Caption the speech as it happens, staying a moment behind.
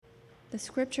The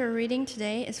scripture reading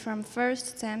today is from 1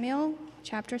 Samuel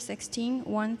chapter 16,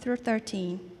 1 through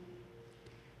 13.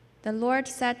 The Lord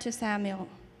said to Samuel,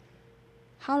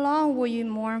 "How long will you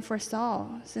mourn for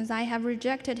Saul, since I have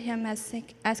rejected him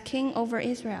as king over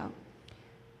Israel?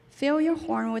 Fill your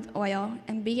horn with oil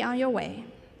and be on your way.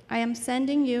 I am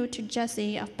sending you to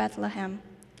Jesse of Bethlehem.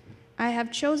 I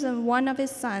have chosen one of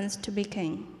his sons to be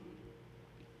king."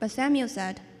 But Samuel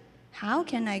said, "How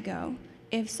can I go?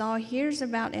 If Saul hears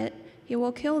about it, he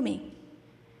will kill me."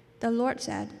 The Lord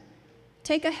said,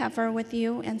 "Take a heifer with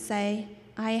you and say,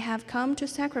 'I have come to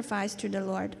sacrifice to the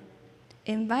Lord.'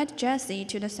 Invite Jesse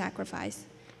to the sacrifice,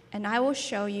 and I will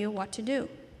show you what to do.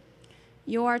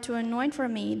 You are to anoint for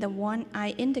me the one I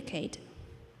indicate."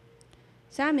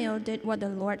 Samuel did what the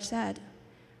Lord said.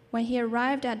 When he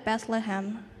arrived at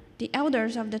Bethlehem, the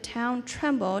elders of the town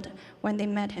trembled when they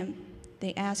met him.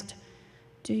 They asked,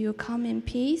 "Do you come in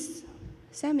peace?"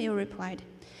 Samuel replied,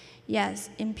 "Yes,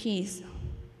 in peace.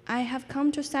 I have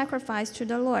come to sacrifice to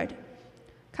the Lord.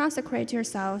 Consecrate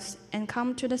yourselves and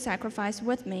come to the sacrifice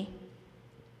with me."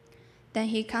 Then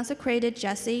he consecrated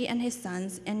Jesse and his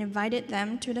sons and invited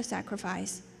them to the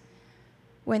sacrifice.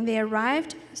 When they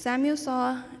arrived, Samuel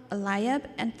saw Eliab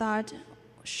and thought,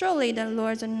 "Surely the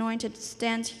Lord's anointed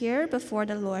stands here before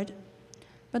the Lord."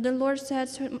 But the Lord said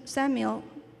to Samuel,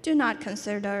 "Do not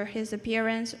consider his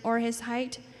appearance or his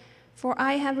height, for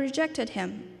I have rejected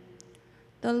him.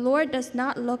 The Lord does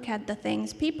not look at the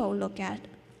things people look at.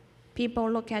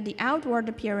 People look at the outward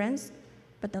appearance,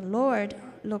 but the Lord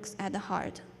looks at the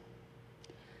heart."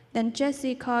 Then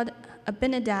Jesse called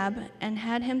Abinadab and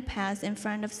had him pass in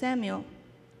front of Samuel.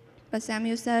 But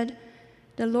Samuel said,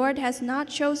 "The Lord has not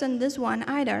chosen this one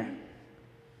either."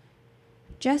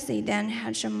 Jesse then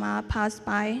had Shammah pass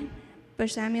by, but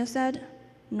Samuel said,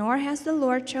 "Nor has the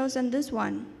Lord chosen this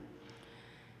one."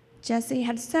 Jesse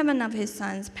had 7 of his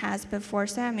sons pass before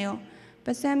Samuel,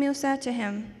 but Samuel said to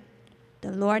him,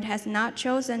 "The Lord has not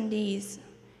chosen these."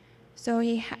 So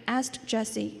he asked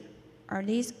Jesse, "Are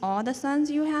these all the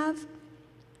sons you have?"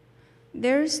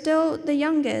 "There is still the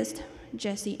youngest,"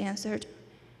 Jesse answered.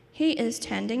 "He is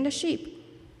tending the sheep."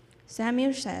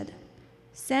 Samuel said,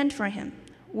 "Send for him.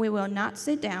 We will not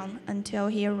sit down until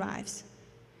he arrives."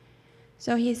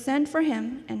 So he sent for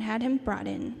him and had him brought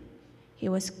in. He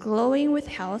was glowing with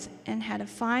health and had a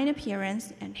fine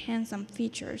appearance and handsome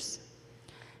features.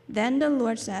 Then the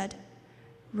Lord said,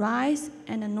 "Rise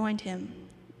and anoint him.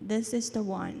 This is the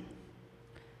one."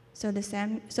 So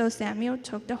Samuel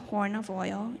took the horn of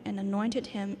oil and anointed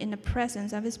him in the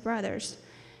presence of his brothers.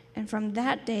 And from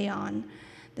that day on,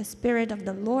 the Spirit of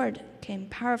the Lord came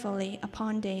powerfully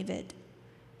upon David.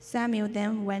 Samuel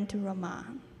then went to Ramah.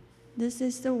 This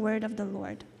is the word of the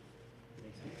Lord.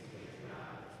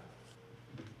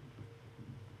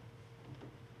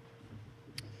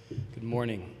 Good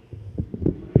morning.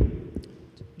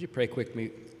 Would you pray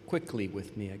quickly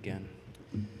with me again?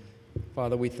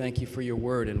 Father, we thank you for your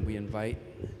word, and we invite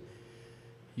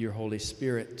your Holy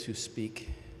Spirit to speak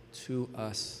to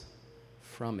us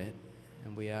from it,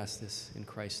 and we ask this in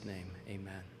Christ's name.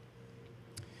 Amen.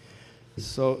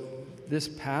 So this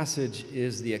passage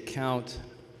is the account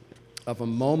of a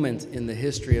moment in the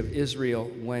history of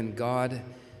Israel when God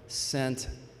sent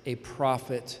a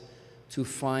prophet to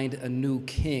find a new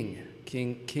king.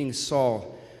 King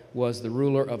Saul was the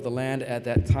ruler of the land at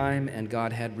that time, and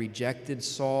God had rejected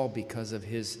Saul because of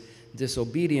his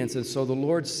disobedience. And so the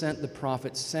Lord sent the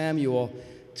prophet Samuel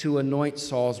to anoint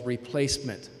Saul's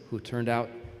replacement, who turned out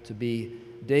to be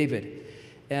David.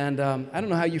 And I don't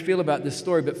know how you feel about this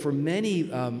story, but for many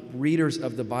readers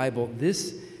of the Bible,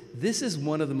 this is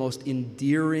one of the most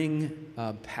endearing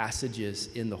passages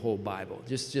in the whole Bible.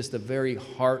 Just a very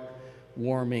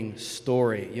heartwarming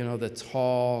story. You know, the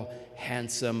tall,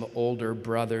 handsome older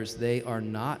brothers, they are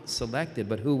not selected.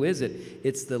 But who is it?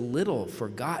 It's the little,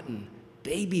 forgotten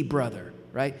baby brother,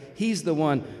 right? He's the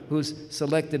one who's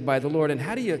selected by the Lord. And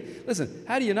how do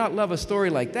you not love a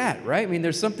story like that, right? I mean,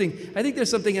 I think there's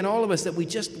something in all of us that we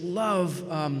just love.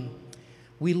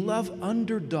 We love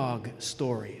underdog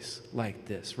stories like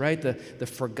this, right? The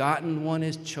forgotten one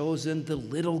is chosen, the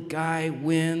little guy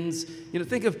wins. You know,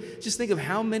 think of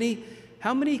how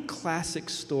many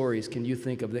classic stories can you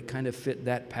think of that kind of fit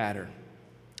that pattern?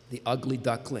 The ugly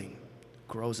duckling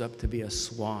grows up to be a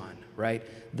swan, right?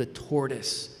 The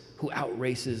tortoise who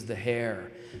outraces the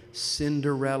hare.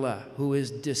 Cinderella, who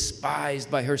is despised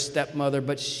by her stepmother,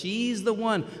 but she's the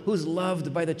one who's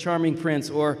loved by the charming prince.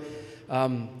 Or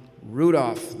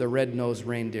Rudolph the red-nosed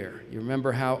reindeer. You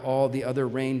remember how all the other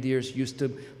reindeers used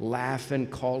to laugh and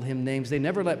call him names? They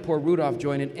never let poor Rudolph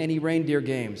join in any reindeer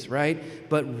games, right?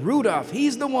 But Rudolph,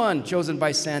 he's the one chosen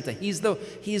by Santa. He's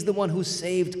the one who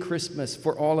saved Christmas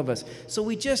for all of us. So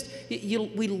we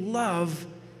love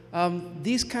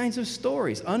these kinds of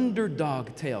stories,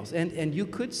 underdog tales. And you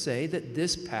could say that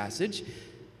this passage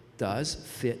does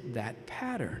fit that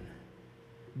pattern.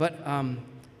 But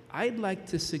I'd like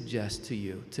to suggest to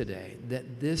you today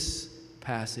that this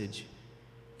passage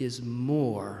is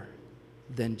more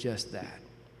than just that.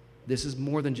 This is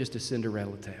more than just a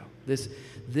Cinderella tale.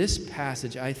 This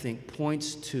passage, I think,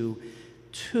 points to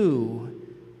two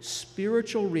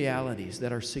spiritual realities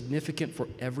that are significant for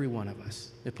every one of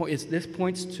us. This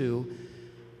points to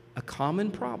a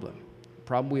common problem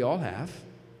we all have,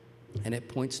 and it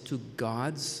points to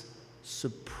God's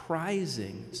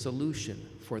surprising solution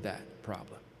for that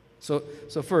problem. So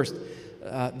first,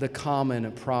 the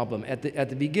common problem. At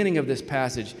the beginning of this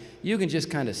passage, you can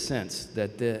just kind of sense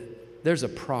that there's a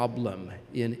problem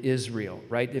in Israel,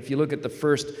 right? If you look at the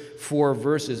first 4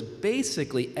 verses,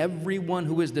 basically everyone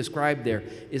who is described there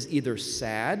is either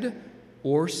sad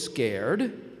or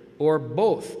scared, or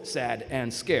both sad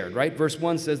and scared, right? Verse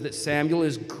 1 says that Samuel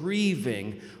is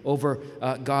grieving over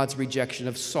God's rejection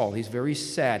of Saul. He's very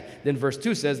sad. Then verse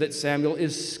 2 says that Samuel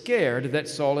is scared that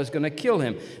Saul is going to kill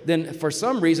him. Then for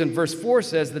some reason, verse 4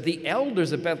 says that the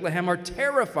elders of Bethlehem are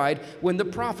terrified when the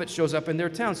prophet shows up in their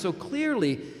town. So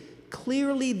clearly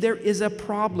there is a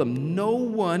problem. No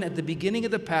one, at the beginning of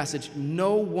the passage,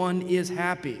 no one is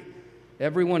happy.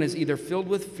 Everyone is either filled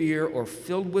with fear or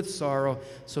filled with sorrow.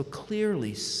 So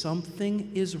clearly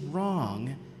something is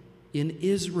wrong in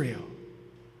Israel.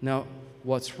 Now,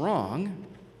 what's wrong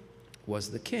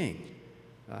was the king.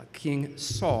 King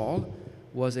Saul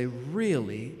was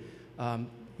he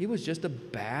was just a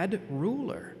bad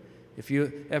ruler. If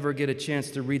you ever get a chance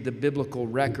to read the biblical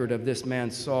record of this man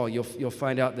Saul, you'll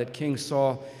find out that King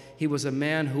Saul, he was a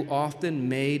man who often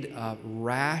made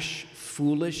rash,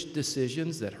 foolish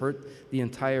decisions that hurt the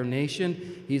entire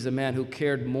nation. He's a man who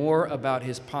cared more about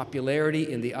his popularity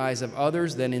in the eyes of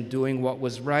others than in doing what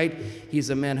was right. He's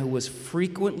a man who was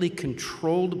frequently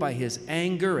controlled by his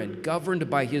anger and governed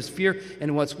by his fear.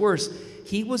 And what's worse,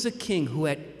 he was a king who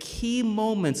at key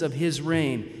moments of his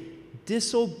reign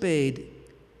disobeyed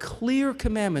clear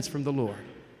commandments from the Lord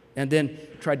and then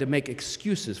tried to make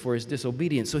excuses for his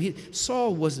disobedience. So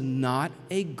Saul was not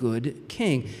a good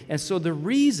king. And so the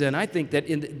reason, I think, that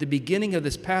in the beginning of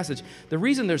this passage, the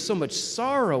reason there's so much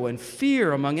sorrow and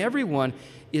fear among everyone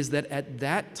is that at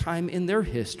that time in their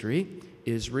history,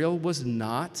 Israel was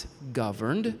not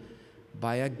governed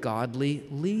by a godly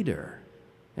leader.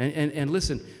 And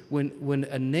listen, when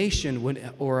a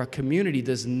nation or a community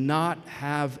does not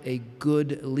have a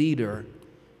good leader,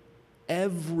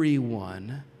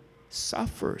 everyone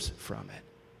suffers from it.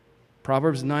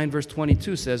 Proverbs 9 verse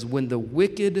 22 says, when the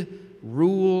wicked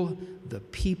rule, the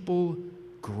people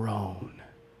groan.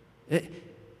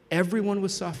 Everyone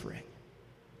was suffering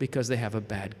because they have a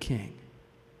bad king.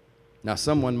 Now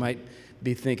someone might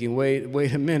be thinking,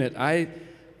 wait a minute,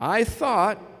 I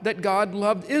thought that God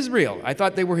loved Israel. I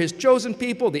thought they were his chosen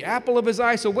people, the apple of his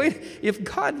eye. So wait, if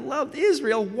God loved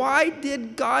Israel, why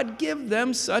did God give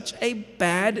them such a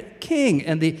bad king?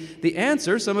 And the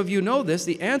answer, some of you know this,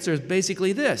 the answer is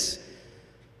basically this.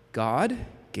 God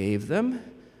gave them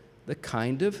the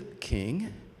kind of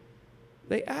king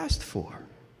they asked for.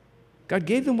 God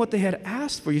gave them what they had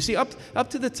asked for. You see, up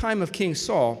to the time of King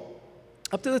Saul,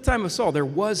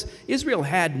 Israel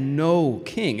had no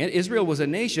king. Israel was a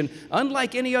nation,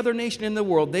 unlike any other nation in the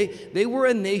world. They were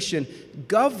a nation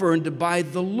governed by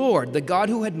the Lord, the God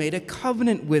who had made a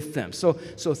covenant with them. So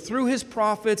through his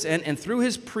prophets and through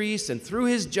his priests and through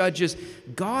his judges,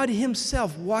 God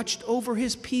himself watched over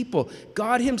his people.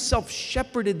 God himself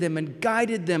shepherded them and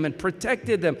guided them and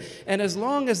protected them. And as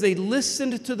long as they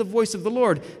listened to the voice of the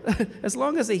Lord, as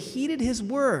long as they heeded his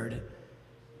word,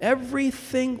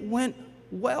 everything went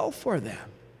well for them.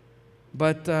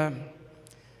 But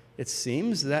it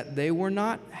seems that they were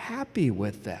not happy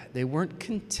with that. They weren't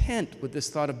content with this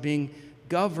thought of being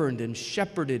governed and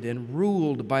shepherded and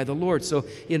ruled by the Lord. So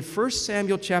in 1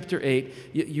 Samuel chapter 8,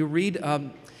 you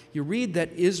read that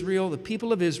Israel, the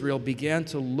people of Israel, began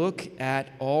to look at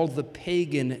all the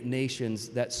pagan nations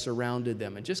that surrounded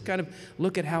them and just kind of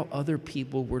look at how other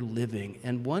people were living.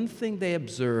 And one thing they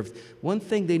observed, one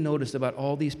thing they noticed about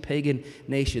all these pagan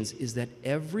nations is that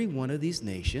every one of these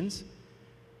nations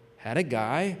had a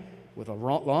guy with a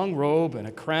long robe and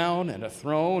a crown and a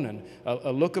throne and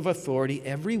a look of authority.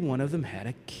 Every one of them had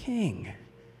a king.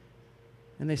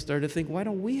 And they started to think, why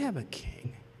don't we have a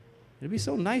king? It'd be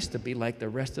so nice to be like the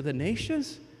rest of the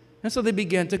nations. And so they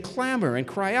began to clamor and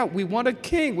cry out, we want a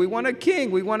king, we want a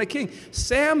king, we want a king.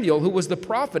 Samuel, who was the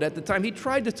prophet at the time, he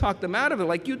tried to talk them out of it,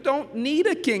 like, you don't need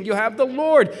a king. You have the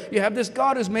Lord. You have this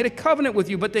God who's made a covenant with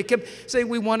you. But they kept saying,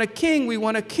 we want a king, we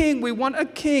want a king, we want a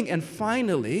king. And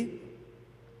finally,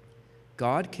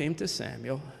 God came to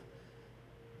Samuel,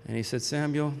 and he said,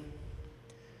 Samuel,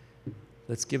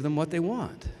 let's give them what they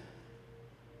want.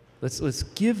 Let's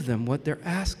give them what they're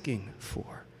asking for.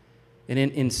 And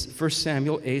in 1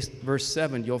 Samuel 8, verse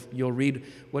 7, you'll read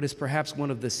what is perhaps one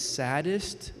of the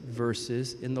saddest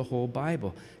verses in the whole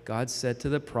Bible. God said to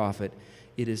the prophet,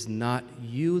 it is not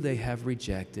you they have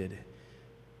rejected.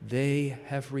 They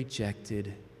have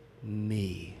rejected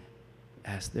me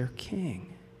as their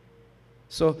king.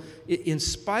 So in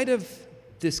spite of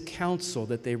this counsel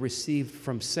that they received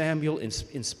from Samuel, in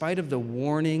spite of the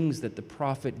warnings that the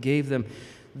prophet gave them,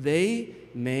 they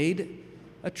made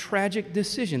a tragic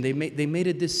decision. They made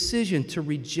a decision to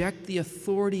reject the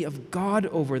authority of God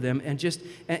over them and just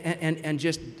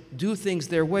do things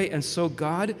their way. And so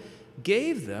God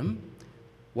gave them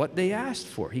what they asked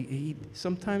for.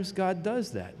 Sometimes God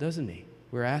does that, doesn't he?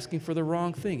 We're asking for the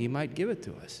wrong thing. He might give it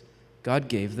to us. God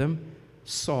gave them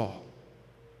Saul.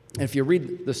 And if you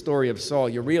read the story of Saul,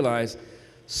 you realize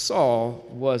Saul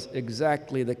was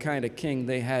exactly the kind of king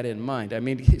they had in mind. I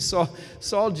mean,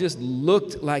 Saul just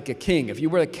looked like a king. If you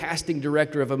were a casting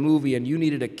director of a movie and you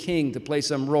needed a king to play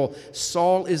some role,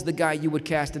 Saul is the guy you would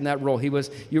cast in that role.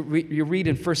 You read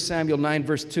in 1 Samuel 9,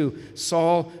 verse 2,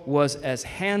 Saul was as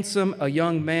handsome a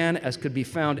young man as could be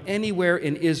found anywhere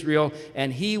in Israel,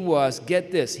 and he was,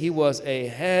 get this, he was a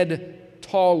head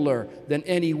taller than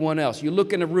anyone else. You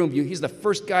look in a room, he's the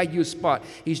first guy you spot.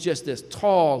 He's just this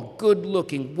tall,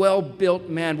 good-looking, well-built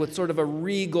man with sort of a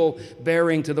regal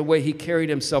bearing to the way he carried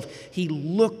himself.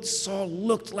 Saul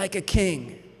looked like a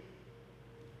king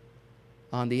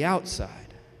on the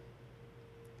outside.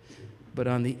 But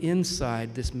on the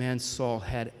inside, this man Saul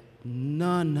had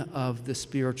none of the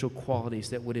spiritual qualities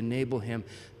that would enable him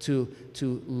to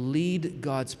lead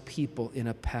God's people in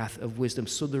a path of wisdom.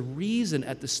 So the reason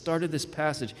at the start of this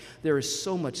passage there is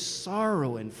so much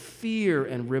sorrow and fear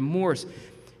and remorse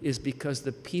is because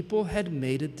the people had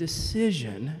made a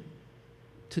decision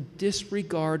to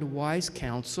disregard wise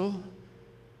counsel,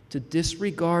 to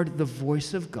disregard the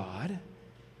voice of God,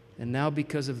 and now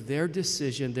because of their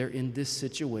decision, they're in this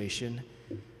situation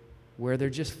where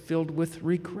they're just filled with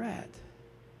regret.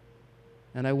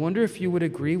 And I wonder if you would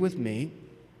agree with me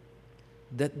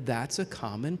that that's a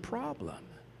common problem.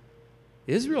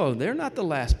 Israel, they're not the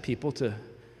last people to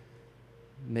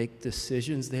make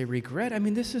decisions they regret. I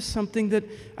mean, this is something that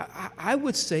I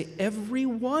would say every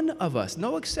one of us,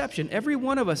 no exception, every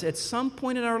one of us at some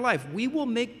point in our life, we will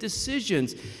make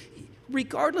decisions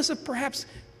regardless of perhaps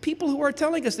people who are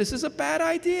telling us this is a bad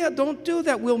idea, don't do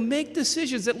that. We'll make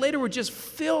decisions that later will just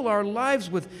fill our lives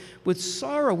with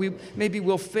sorrow. Maybe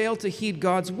we'll fail to heed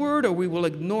God's word, or we will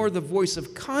ignore the voice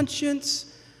of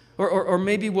conscience, or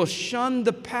maybe we'll shun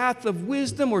the path of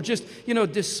wisdom, or just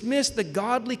dismiss the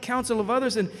godly counsel of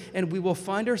others, and we will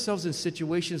find ourselves in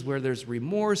situations where there's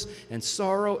remorse and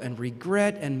sorrow and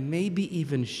regret and maybe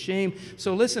even shame.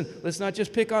 So listen, let's not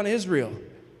just pick on Israel.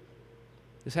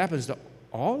 This happens to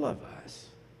all of us.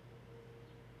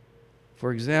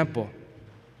 For example,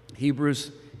 Hebrews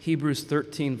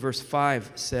 13, verse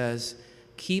 5 says,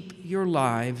 keep your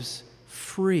lives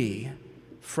free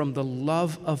from the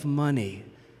love of money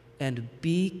and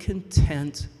be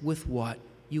content with what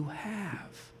you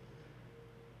have.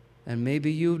 And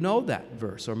maybe you know that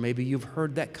verse, or maybe you've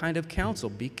heard that kind of counsel.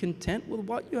 Be content with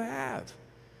what you have.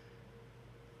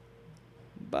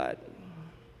 But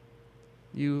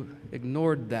you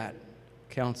ignored that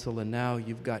counsel, and now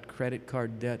you've got credit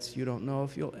card debts you don't know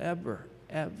if you'll ever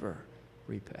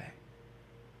repay.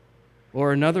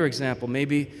 Or another example,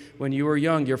 maybe when you were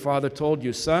young, your father told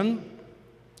you, son,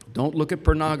 don't look at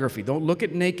pornography. Don't look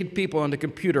at naked people on the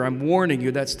computer. I'm warning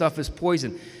you, that stuff is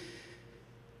poison.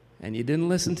 And you didn't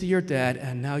listen to your dad,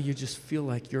 and now you just feel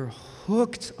like you're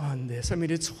hooked on this. I mean,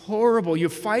 it's horrible. You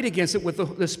fight against it with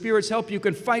the Spirit's help. You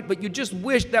can fight, but you just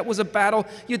wish that was a battle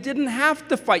you didn't have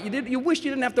to fight. You wish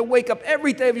you didn't have to wake up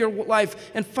every day of your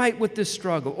life and fight with this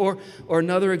struggle. Or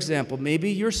another example, maybe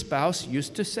your spouse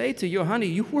used to say to you, honey,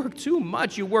 you work too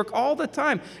much. You work all the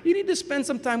time. You need to spend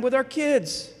some time with our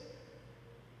kids.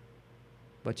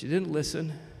 But you didn't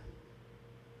listen.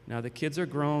 Now the kids are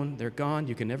grown, they're gone,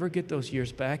 you can never get those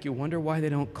years back. You wonder why they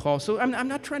don't call. So I'm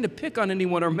not trying to pick on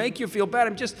anyone or make you feel bad.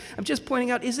 I'm just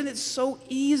pointing out, isn't it so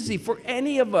easy for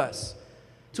any of us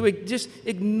to just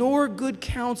ignore good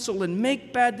counsel and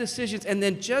make bad decisions, and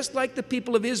then just like the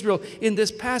people of Israel in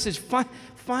this passage,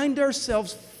 find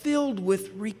ourselves filled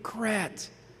with regret.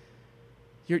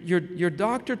 Your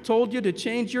doctor told you to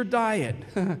change your diet.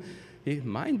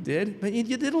 Mine did, but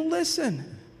you didn't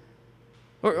listen.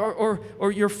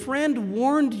 Or your friend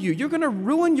warned you, you're going to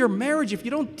ruin your marriage if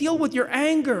you don't deal with your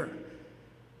anger.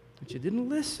 But you didn't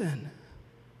listen.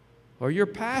 Or your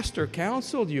pastor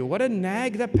counseled you. What a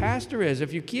nag that pastor is.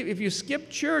 If you skip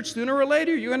church, sooner or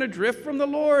later you're going to drift from the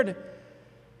Lord.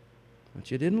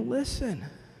 But you didn't listen.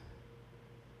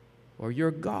 Or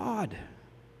your God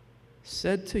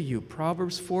said to you,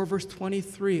 Proverbs 4 verse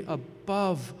 23,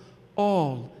 above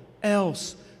all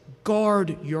else,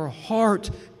 guard your heart,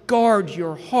 guard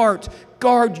your heart,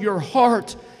 guard your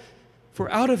heart,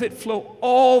 for out of it flow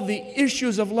all the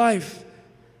issues of life.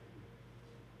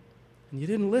 And you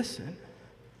didn't listen.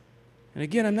 And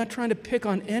again, I'm not trying to pick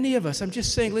on any of us. I'm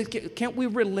just saying, can't we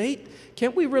relate?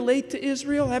 Can't we relate to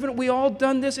Israel? Haven't we all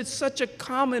done this? It's such a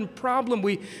common problem.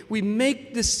 We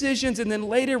make decisions, and then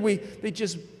later they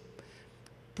just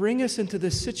bring us into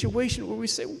this situation where we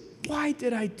say, why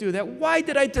did I do that? Why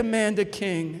did I demand a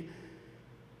king?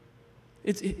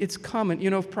 It's common.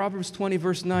 You know, Proverbs 20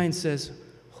 verse 9 says,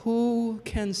 who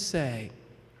can say,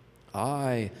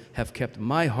 I have kept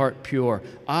my heart pure.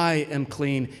 I am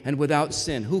clean and without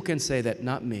sin. Who can say that?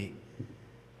 Not me.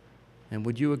 And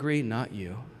would you agree? Not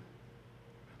you.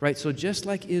 Right? So just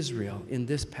like Israel in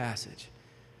this passage,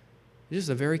 this is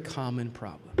a very common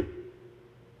problem.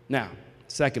 Now,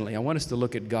 secondly, I want us to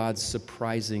look at God's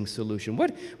surprising solution.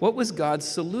 What was God's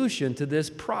solution to this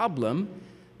problem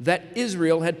that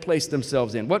Israel had placed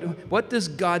themselves in? What does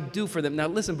God do for them? Now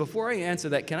listen, before I answer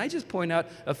that, can I just point out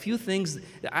a few things?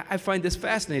 I find this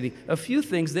fascinating. A few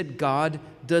things that God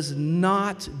does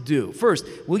not do. First,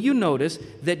 will you notice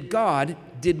that God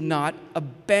did not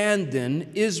abandon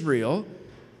Israel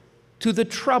to the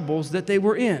troubles that they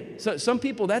were in? So some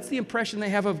people, that's the impression they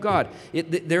have of God.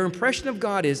 Their impression of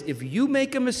God is, if you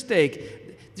make a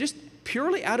mistake, just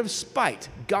purely out of spite,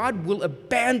 God will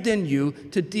abandon you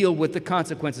to deal with the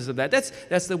consequences of that.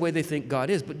 That's the way they think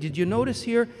God is. But did you notice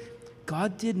here?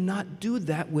 God did not do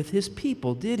that with his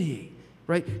people, did he?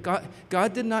 Right?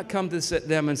 God did not come to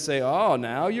them and say, oh,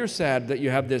 now you're sad that you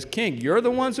have this king. You're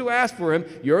the ones who asked for him.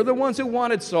 You're the ones who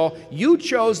wanted Saul. You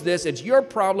chose this. It's your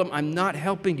problem. I'm not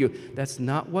helping you. That's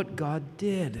not what God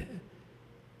did.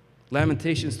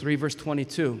 Lamentations 3 verse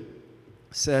 22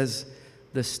 says,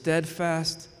 the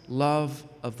steadfast love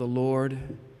of the Lord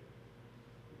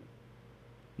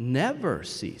never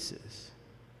ceases.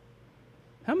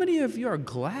 How many of you are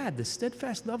glad the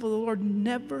steadfast love of the Lord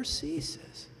never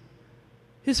ceases?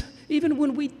 Even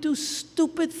when we do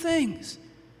stupid things,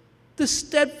 the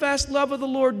steadfast love of the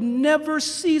Lord never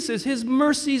ceases. His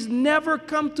mercies never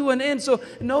come to an end. So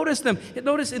notice them.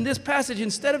 Notice in this passage,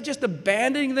 instead of just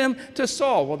abandoning them to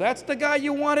Saul, well, that's the guy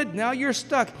you wanted, now you're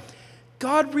stuck.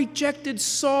 God rejected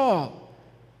Saul.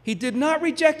 He did not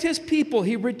reject his people.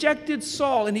 He rejected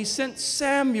Saul, and he sent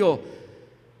Samuel.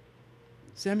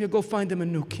 Samuel, go find him a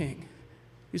new king.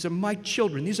 These are my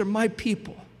children. These are my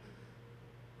people.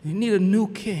 You need a new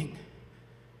king.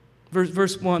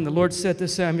 Verse 1, the Lord said to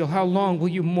Samuel, how long will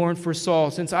you mourn for Saul,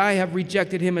 since I have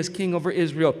rejected him as king over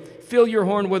Israel? Fill your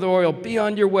horn with oil. Be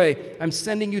on your way. I'm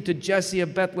sending you to Jesse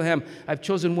of Bethlehem. I've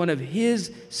chosen one of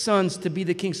his sons to be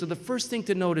the king. So the first thing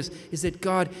to notice is that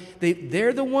God,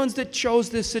 they're the ones that chose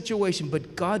this situation,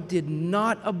 but God did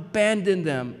not abandon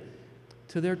them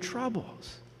to their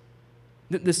troubles.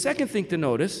 The second thing to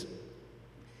notice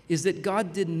is that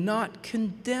God did not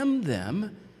condemn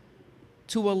them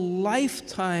to a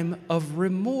lifetime of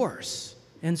remorse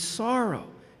and sorrow.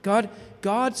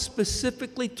 God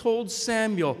specifically told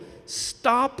Samuel,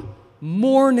 stop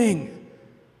mourning.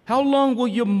 How long will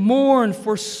you mourn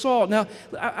for Saul? Now,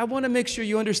 I want to make sure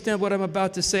you understand what I'm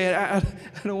about to say. I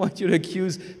don't want you to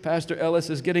accuse Pastor Ellis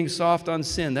as getting soft on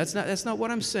sin. That's not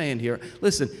what I'm saying here.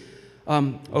 Listen,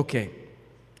 okay.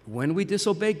 When we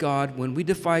disobey God, when we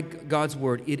defy God's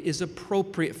word, it is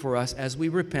appropriate for us as we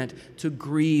repent to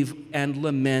grieve and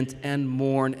lament and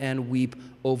mourn and weep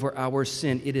over our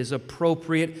sin. It is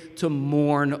appropriate to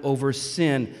mourn over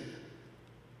sin.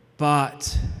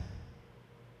 But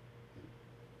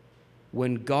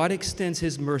when God extends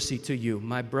his mercy to you,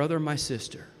 my brother, my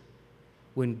sister,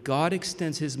 when God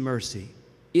extends his mercy,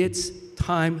 it's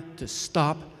time to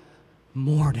stop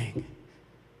mourning.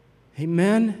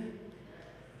 Amen?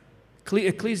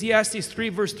 Ecclesiastes 3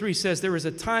 verse 3 says, there is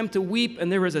a time to weep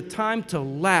and there is a time to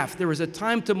laugh. There is a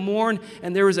time to mourn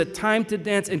and there is a time to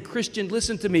dance. And Christian,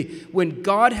 listen to me. When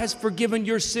God has forgiven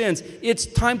your sins, it's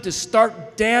time to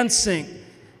start dancing.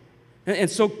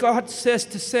 And so God says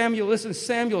to Samuel, listen,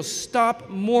 Samuel, stop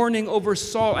mourning over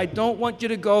Saul. I don't want you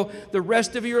to go the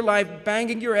rest of your life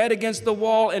banging your head against the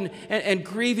wall and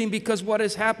grieving because what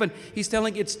has happened. He's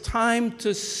telling it's time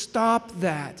to stop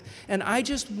that. And I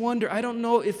just wonder, I don't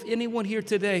know if anyone here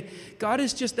today, God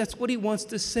is just, that's what he wants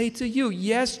to say to you.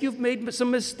 Yes, you've made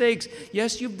some mistakes.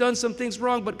 Yes, you've done some things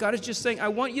wrong, but God is just saying, I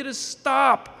want you to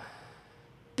stop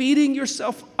beating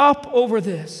yourself up over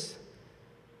this.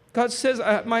 God says,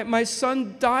 my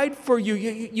son died for you.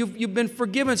 You've been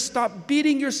forgiven. Stop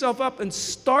beating yourself up and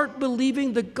start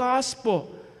believing the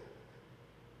gospel.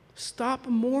 Stop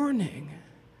mourning.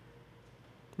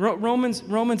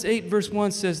 Romans 8 verse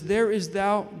 1 says, there is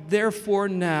therefore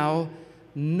now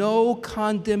no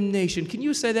condemnation. Can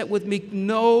you say that with me?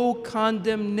 No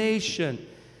condemnation.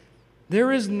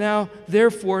 There is now,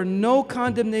 therefore, no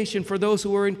condemnation for those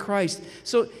who are in Christ.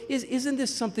 So isn't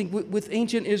this something with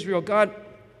ancient Israel?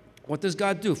 What does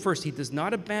God do? First, he does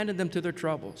not abandon them to their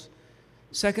troubles.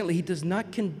 Secondly, he does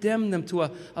not condemn them to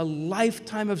a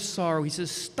lifetime of sorrow. He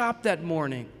says, stop that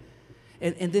mourning.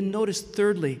 And then notice,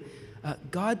 thirdly,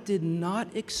 God did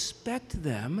not expect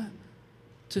them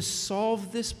to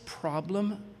solve this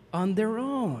problem on their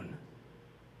own.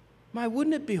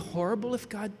 Wouldn't it be horrible if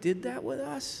God did that with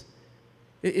us?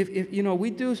 If you know, we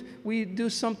do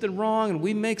something wrong and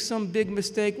we make some big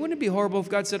mistake, wouldn't it be horrible if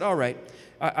God said, all right,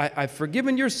 I've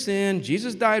forgiven your sin.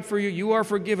 Jesus died for you. You are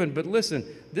forgiven. But listen,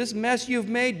 this mess you've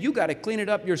made, you got to clean it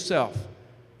up yourself.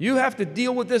 You have to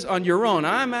deal with this on your own.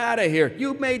 I'm out of here.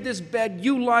 You made this bed.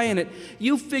 You lie in it.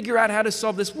 You figure out how to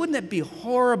solve this. Wouldn't it be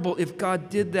horrible if God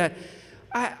did that?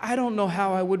 I don't know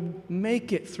how I would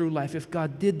make it through life if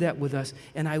God did that with us.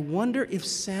 And I wonder if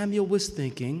Samuel was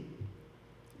thinking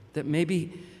that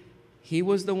maybe he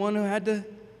was the one who had to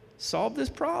solve this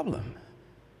problem.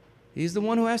 He's the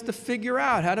one who has to figure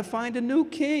out how to find a new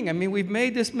king. I mean, we've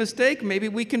made this mistake. Maybe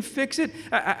we can fix it.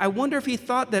 I wonder if he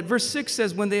thought that. Verse 6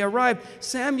 says, when they arrived,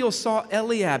 Samuel saw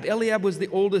Eliab. Eliab was the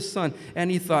oldest son. And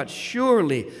he thought,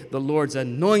 surely the Lord's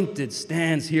anointed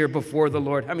stands here before the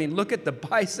Lord. I mean, look at the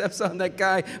biceps on that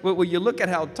guy. When you look at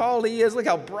how tall he is, look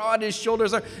how broad his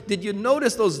shoulders are. Did you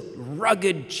notice those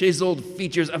rugged, chiseled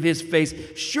features of his face?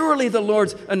 Surely the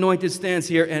Lord's anointed stands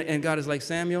here. And God is like,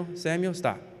 Samuel,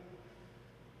 stop.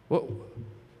 Well,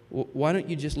 why don't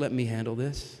you just let me handle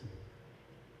this?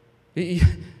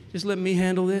 Just let me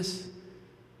handle this.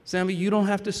 Samuel, you don't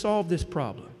have to solve this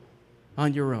problem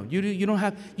on your own. You don't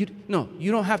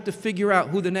have to figure out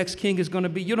who the next king is going to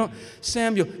be.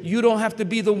 Samuel, you don't have to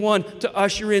be the one to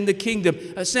usher in the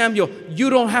kingdom. Samuel, you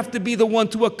don't have to be the one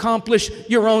to accomplish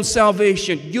your own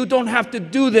salvation. You don't have to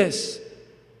do this.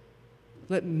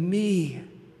 Let me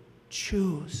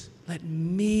choose. Let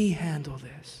me handle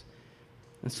this.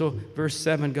 And so, verse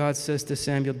 7, God says to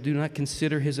Samuel, do not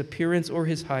consider his appearance or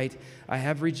his height. I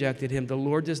have rejected him. The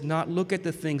Lord does not look at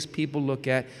the things people look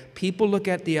at. People look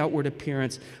at the outward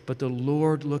appearance, but the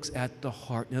Lord looks at the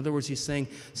heart. In other words, he's saying,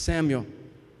 Samuel,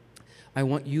 I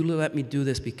want you to let me do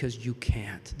this because you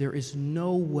can't. There's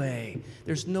no way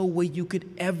you could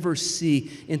ever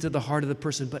see into the heart of the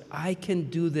person, but I can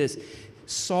do this.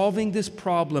 Solving this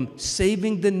problem,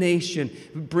 saving the nation,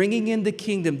 bringing in the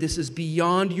kingdom, this is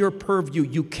beyond your purview.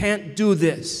 You can't do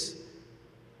this.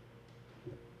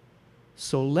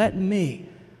 So let me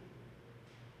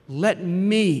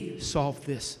solve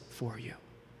this for you.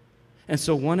 And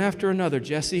so one after another,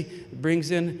 Jesse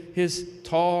brings in his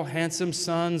tall, handsome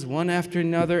sons, one after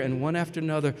another, and one after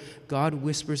another, God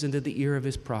whispers into the ear of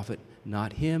his prophet,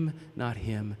 not him, not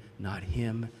him, not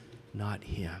him, not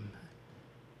him.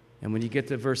 And when you get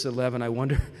to verse 11, I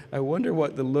wonder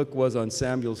what the look was on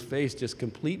Samuel's face, just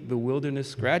complete bewilderness,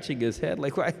 scratching his head.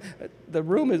 Like, the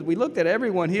room is, we looked at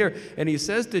everyone here, and he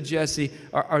says to Jesse,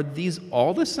 are these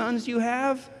all the sons you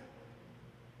have?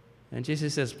 And Jesse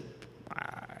says,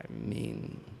 I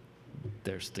mean,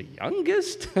 there's the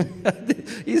youngest.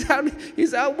 He's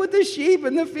out with the sheep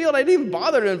in the field. I didn't even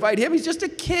bother to invite him. He's just a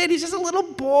kid. He's just a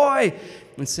little boy.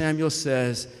 And Samuel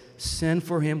says, send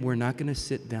for him. We're not going to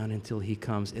sit down until he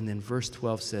comes. And then verse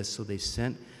 12 says, so they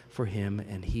sent for him,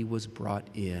 and he was brought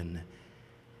in.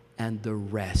 And the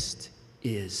rest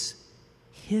is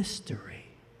history.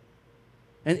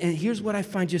 And here's what I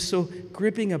find just so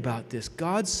gripping about this.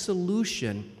 God's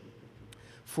solution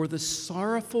for the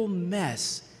sorrowful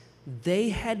mess they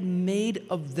had made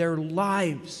of their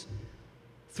lives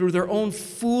through their own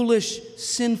foolish,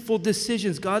 sinful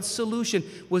decisions. God's solution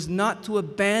was not to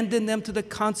abandon them to the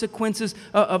consequences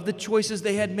of the choices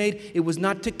they had made. It was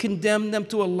not to condemn them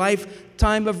to a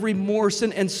lifetime of remorse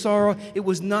and sorrow. It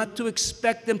was not to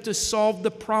expect them to solve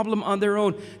the problem on their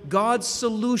own. God's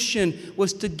solution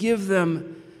was to give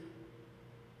them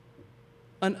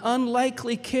an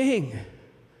unlikely king,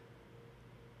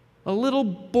 a little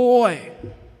boy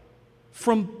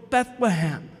from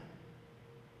Bethlehem.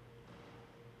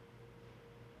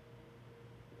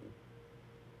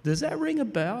 Does that ring a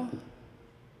bell?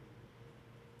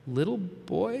 Little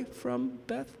boy from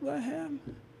Bethlehem?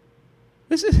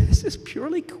 Is this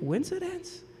purely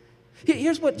coincidence?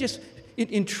 Here's what just it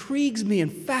intrigues me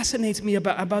and fascinates me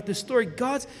about this story.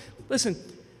 God's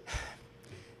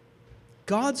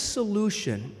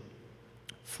solution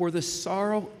for the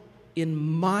sorrow in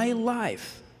my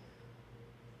life,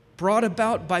 brought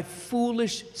about by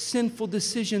foolish, sinful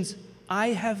decisions I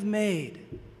have made.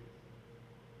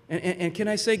 And can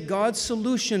I say God's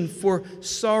solution for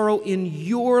sorrow in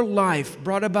your life,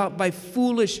 brought about by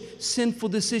foolish, sinful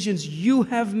decisions you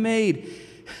have made,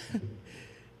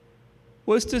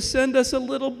 was to send us a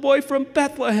little boy from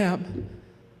Bethlehem,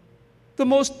 the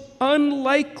most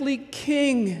unlikely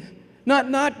king.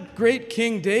 Not great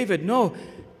King David, no,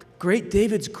 great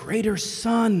David's greater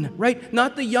son, right?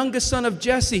 Not the youngest son of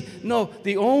Jesse, no,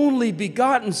 the only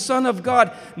begotten Son of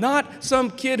God. Not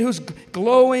some kid who's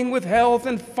glowing with health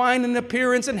and fine in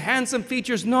appearance and handsome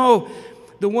features, no,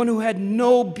 the one who had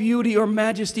no beauty or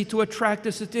majesty to attract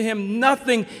us to him,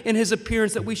 nothing in his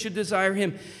appearance that we should desire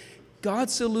him.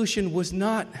 God's solution was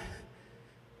not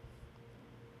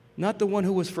the one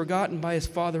who was forgotten by his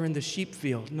father in the sheep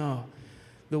field, no.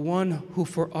 The one who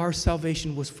for our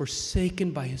salvation was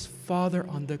forsaken by his Father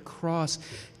on the cross.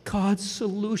 God's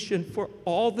solution for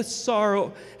all the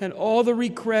sorrow and all the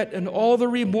regret and all the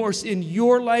remorse in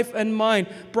your life and mine,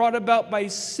 brought about by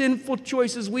sinful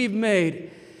choices we've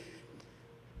made,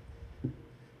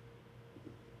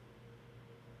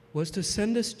 was to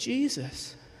send us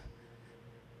Jesus.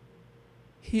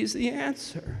 He's the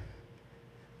answer.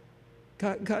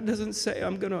 God doesn't say,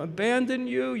 I'm going to abandon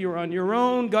you, you're on your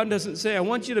own. God doesn't say, I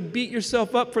want you to beat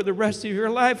yourself up for the rest of your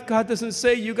life. God doesn't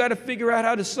say, you got to figure out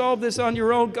how to solve this on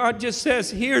your own. God just says,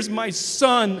 here's my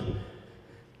son,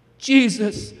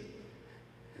 Jesus.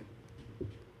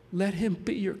 Let him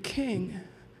be your king.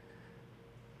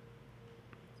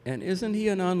 And isn't he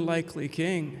an unlikely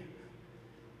king?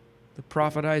 The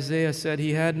prophet Isaiah said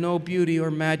he had no beauty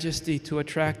or majesty to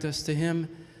attract us to him.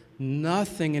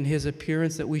 Nothing in his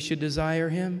appearance that we should desire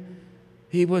him.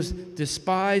 He was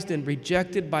despised and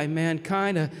rejected by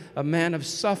mankind, a man of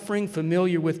suffering,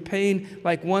 familiar with pain,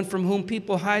 like one from whom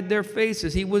people hide their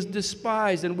faces. He was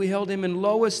despised, and we held him in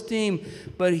low esteem,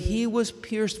 but he was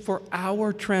pierced for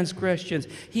our transgressions.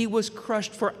 He was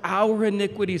crushed for our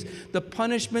iniquities. The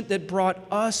punishment that brought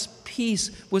us peace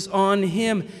was on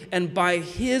him, and by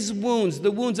his wounds,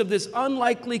 the wounds of this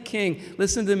unlikely king,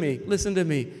 listen to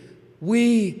me,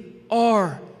 we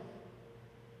are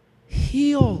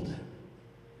healed.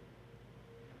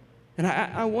 And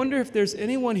I wonder if there's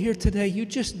anyone here today, you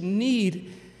just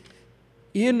need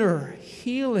inner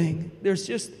healing. There's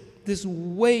just this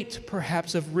weight,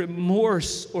 perhaps, of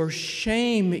remorse or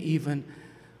shame even,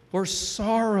 or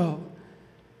sorrow.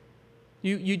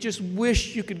 You just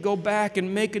wish you could go back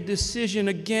and make a decision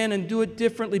again and do it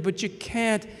differently, but you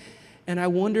can't. And I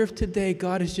wonder if today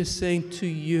God is just saying to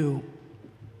you,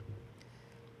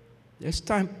 it's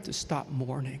time to stop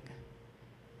mourning.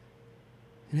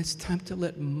 And it's time to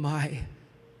let my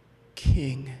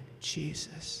King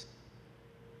Jesus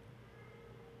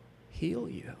heal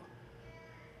you.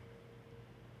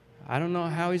 I don't know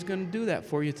how he's going to do that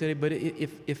for you today, but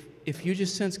if you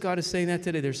just sense God is saying that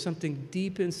today, there's something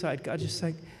deep inside. God just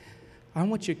saying, I don't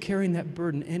want you carrying that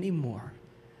burden anymore.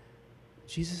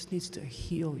 Jesus needs to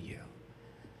heal you.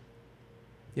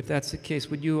 If that's the case,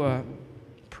 would you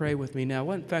pray with me now?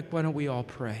 In fact, why don't we all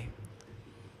pray?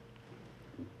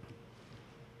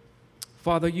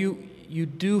 Father, you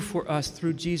do for us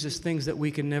through Jesus things that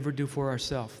we can never do for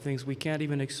ourselves, things we can't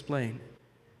even explain.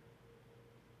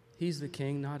 He's the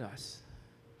King, not us.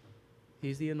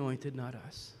 He's the anointed, not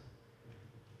us.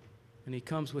 And he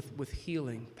comes with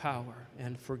healing power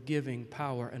and forgiving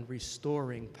power and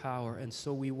restoring power. And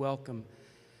so we welcome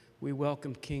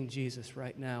King Jesus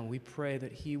right now. We pray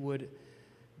that he would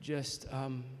just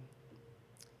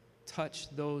touch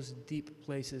those deep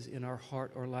places in our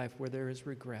heart or life where there is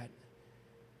regret,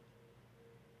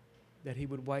 that he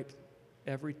would wipe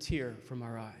every tear from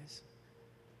our eyes,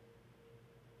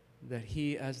 that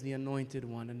he, as the anointed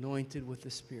one, anointed with the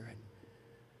Spirit,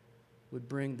 would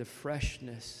bring the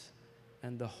freshness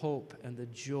and the hope and the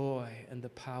joy and the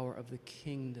power of the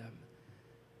kingdom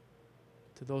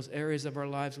to those areas of our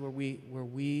lives where we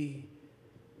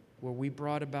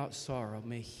brought about sorrow.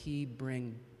 May he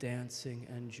bring dancing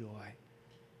and joy.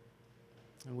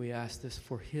 And we ask this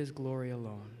for his glory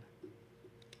alone.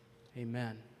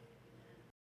 Amen.